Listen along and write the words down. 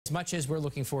as much as we're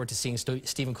looking forward to seeing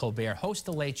Stephen Colbert host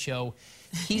The Late Show,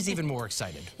 he's even more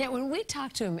excited. Yeah, when we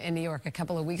talked to him in New York a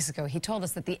couple of weeks ago, he told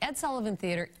us that the Ed Sullivan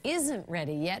Theater isn't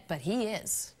ready yet, but he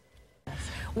is.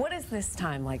 What is this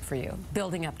time like for you,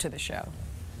 building up to the show?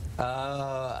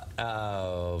 I'm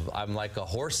like a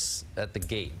horse at the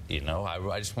gate, you know.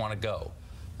 I just want to go.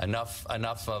 Enough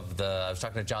of the. I was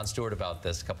talking to Jon Stewart about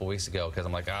this a couple weeks ago because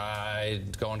I'm like,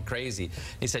 I'm going crazy.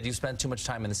 He said, you spend too much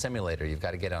time in the simulator. You've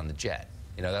got to get on the jet.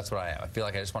 You know, that's what I feel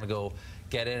like. I just want to go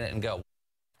get in it and go.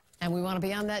 And we want to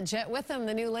be on that jet with him.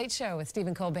 The new Late Show with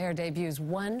Stephen Colbert debuts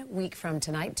 1 week from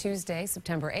tonight, Tuesday,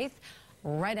 September 8th,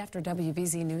 right after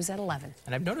WBZ News at 11.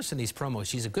 And I've noticed in these promos,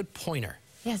 he's a good pointer.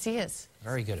 Yes, he is.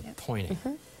 Very good at pointing.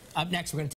 Mm-hmm. Up next, we're going to